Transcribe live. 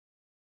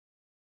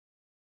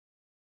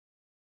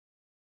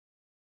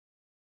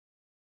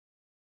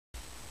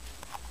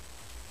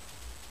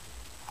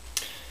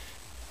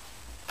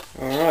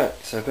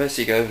So a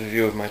basic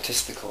overview of my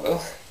tester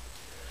coil.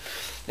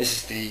 This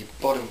is the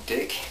bottom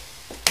deck,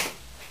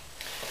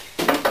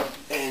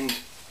 and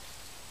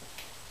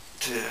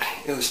to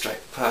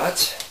illustrate the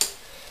parts,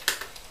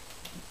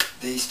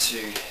 these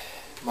two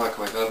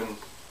microwave oven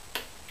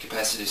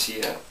capacitors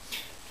here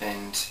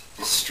and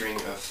this string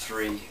of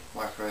 3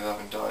 microwave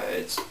oven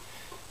diodes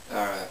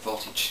are a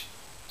voltage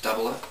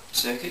doubler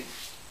circuit.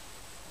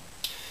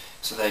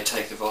 So they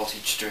take the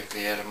voltage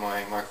directly out of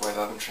my microwave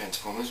oven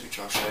transformers, which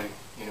I'll show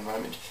you in a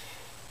moment,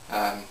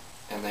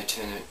 and they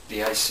turn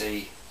the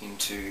AC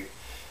into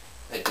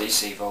a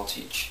DC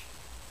voltage,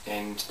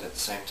 and at the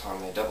same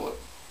time they double it.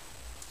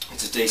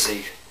 It's a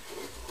DC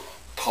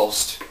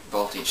pulsed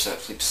voltage, so it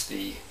flips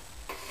the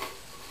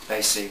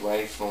AC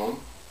waveform.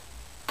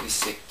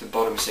 The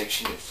bottom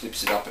section, it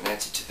flips it up and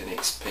adds it to the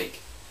next peak.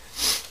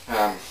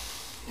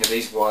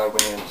 These wire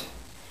wound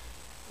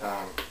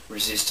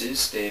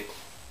resistors, they're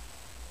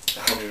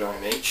 100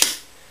 ohm each.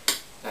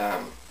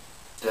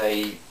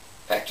 They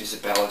act as a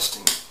ballast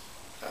and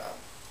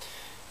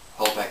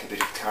hold back a bit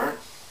of current,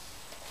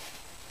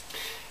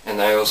 and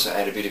they also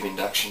add a bit of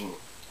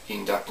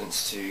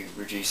inductance to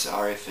reduce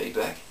RF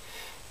feedback,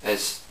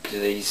 as do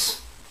these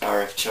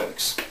RF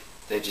chokes.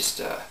 They're just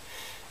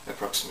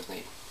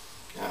approximately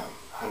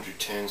 100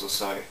 turns or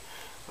so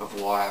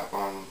of wire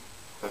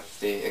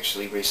they're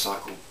actually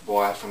recycled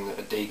wire from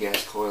a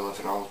degas coil of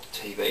an old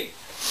TV.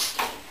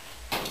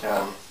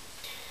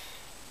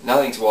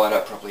 Nothing's wired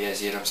up properly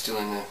as yet. I'm still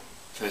in the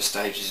first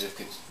stages of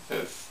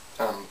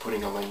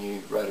putting on my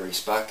new rotary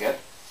spark gap.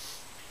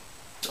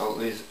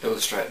 I'll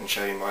illustrate and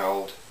show you my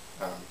old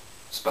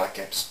spark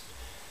gaps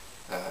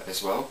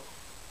as well.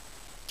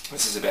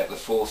 This is about the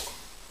 4th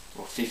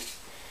or 5th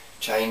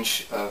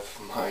change of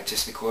my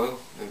tester coil,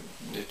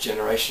 the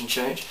generation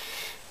change.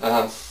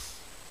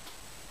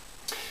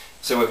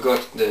 So we've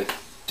got the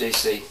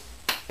DC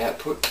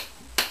output,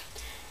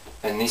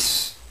 and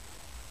this,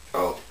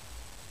 what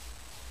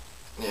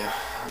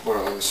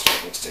I'll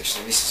illustrate next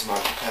actually, this is my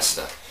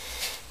capacitor.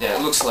 Now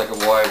it looks like a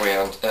wire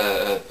wound,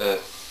 a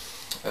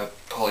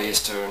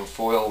polyester and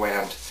foil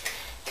wound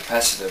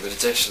capacitor, but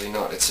it's actually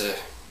not. It's a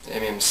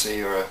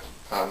MMC or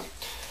a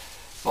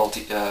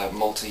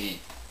multi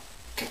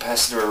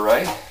capacitor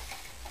array,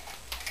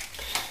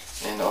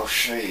 and I'll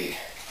show you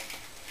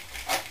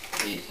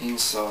the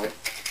inside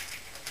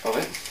of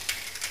it.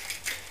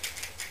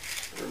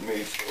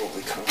 Remove all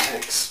the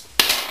contacts.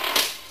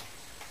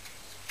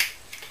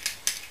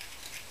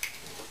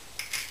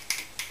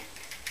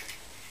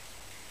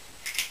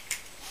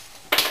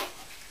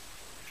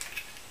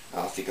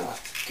 I think I'll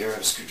have to go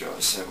grab a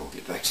screwdriver, so we'll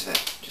get back to that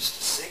in just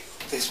a sec.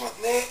 There's one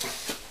there.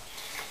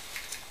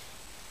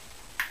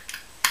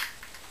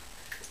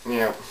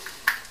 Now,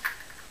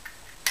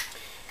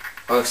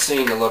 I've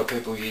seen a lot of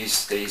people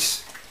use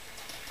these,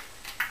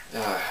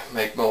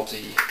 make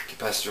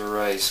multi-capacitor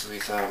arrays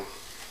with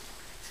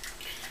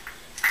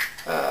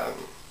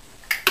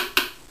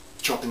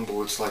chopping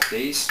boards like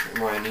these.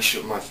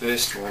 My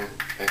first one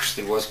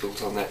actually was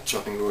built on that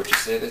chopping board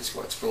just there. That's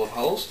why it's full of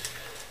holes.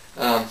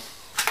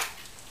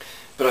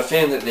 But I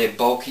found that they're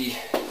bulky,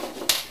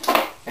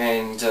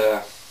 and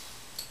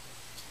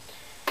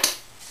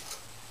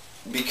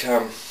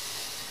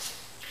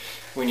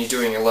when you're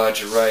doing a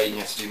large array, you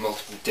have to do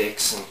multiple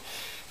decks and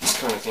this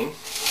kind of thing.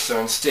 So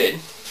instead,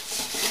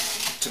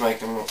 to make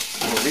them more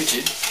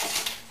rigid,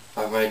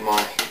 I've made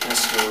my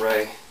capacitor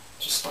array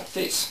just like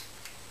this.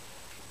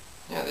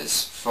 Now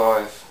there's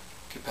 4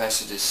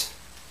 capacitors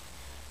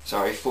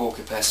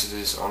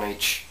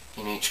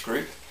in each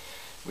group,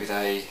 with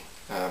a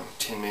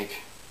 10 meg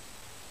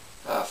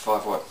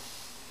 5 watt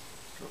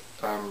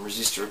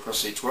resistor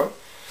across each one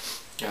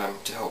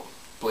to help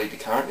bleed the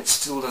current. It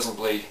still doesn't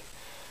bleed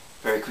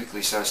very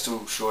quickly, so I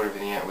still short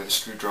everything out with a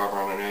screwdriver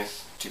on an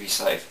earth to be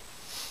safe.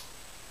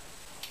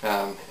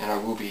 And I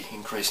will be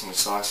increasing the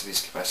size of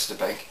this capacitor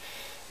bank.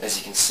 As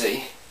you can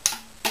see,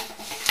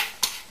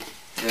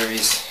 there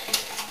is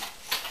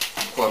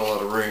quite a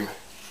lot of room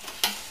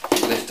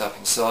left up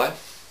inside,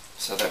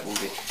 so that will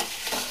be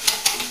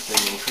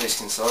being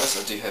increased in size.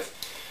 I do have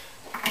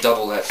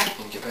double that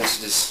in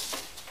capacitors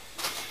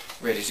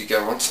ready to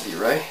go onto the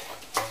array.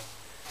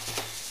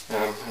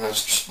 And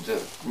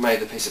I've made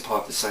the piece of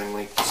pipe the same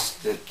length as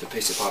the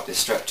piece of pipe they're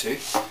strapped to,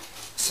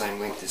 the same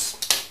length as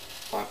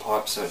my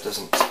pipe, so it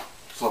doesn't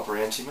flop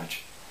around too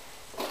much.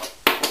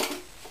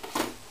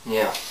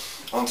 Now,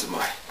 onto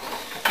my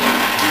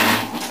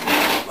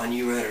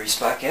new rotary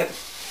spark gap,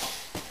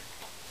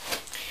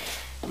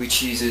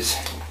 which uses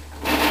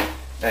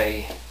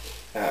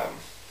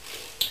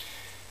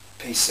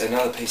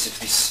another piece of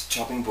this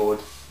chopping board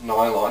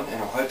nylon,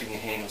 and I'm hoping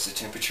it handles the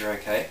temperature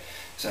okay.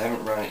 So I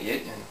haven't run it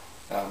yet, and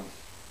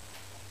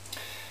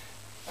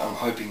I'm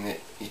hoping that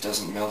it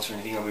doesn't melt or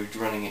anything. I'll be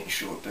running it in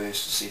short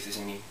bursts to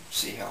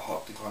see how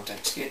hot the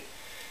contacts get.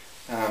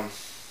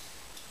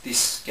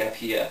 This gap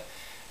here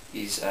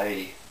is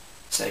a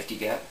safety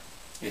gap.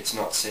 It's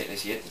not set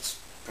as yet. It's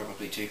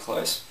probably too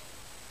close.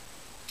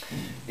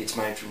 It's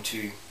made from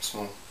 2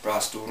 small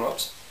brass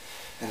doorknobs,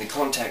 and the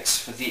contacts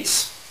for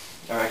this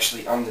are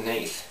actually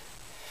underneath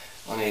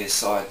on either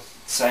side.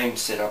 Same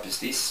setup as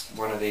this.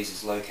 One of these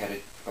is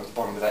located on the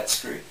bottom of that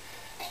screw.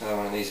 Another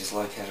one of these is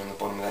located on the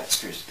bottom of that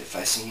screw, so they're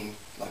facing in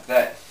like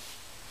that.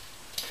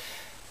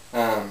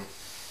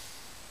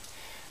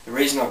 The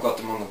reason I've got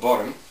them on the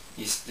bottom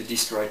is the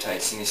disc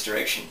rotates in this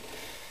direction.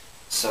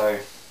 So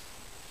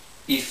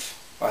if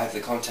I have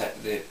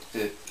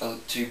the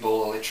two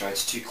ball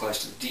electrodes too close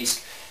to the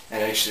disc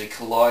and it actually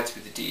collides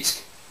with the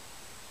disc,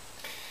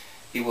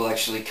 it will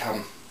actually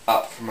come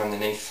up from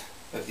underneath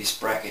of this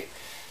bracket.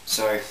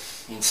 So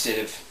instead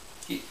of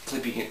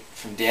clipping it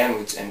from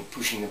downwards and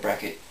pushing the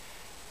bracket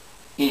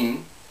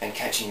in and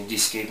catching the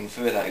disc even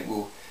further, it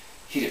will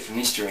hit it from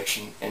this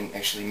direction and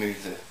actually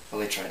move the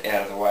electrode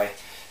out of the way.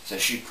 So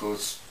it should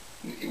cause,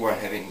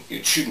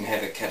 it shouldn't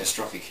have a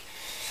catastrophic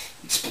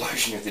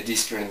explosion of the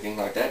disc or anything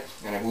like that,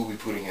 and I will be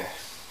putting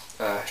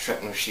a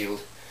shrapnel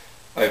shield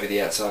over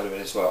the outside of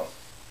it as well.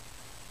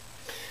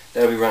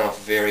 That'll be run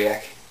off a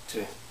variac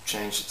to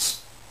change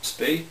its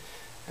speed,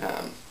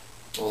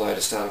 although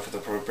to start off with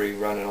I'll probably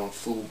run it on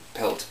full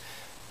pelt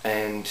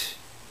and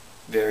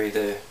vary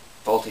the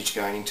voltage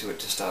going into it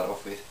to start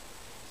off with.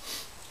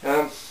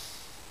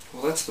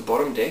 Well, that's the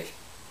bottom deck.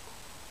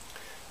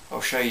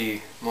 I'll show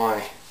you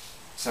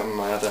some of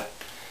my other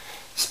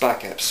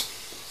spark gaps.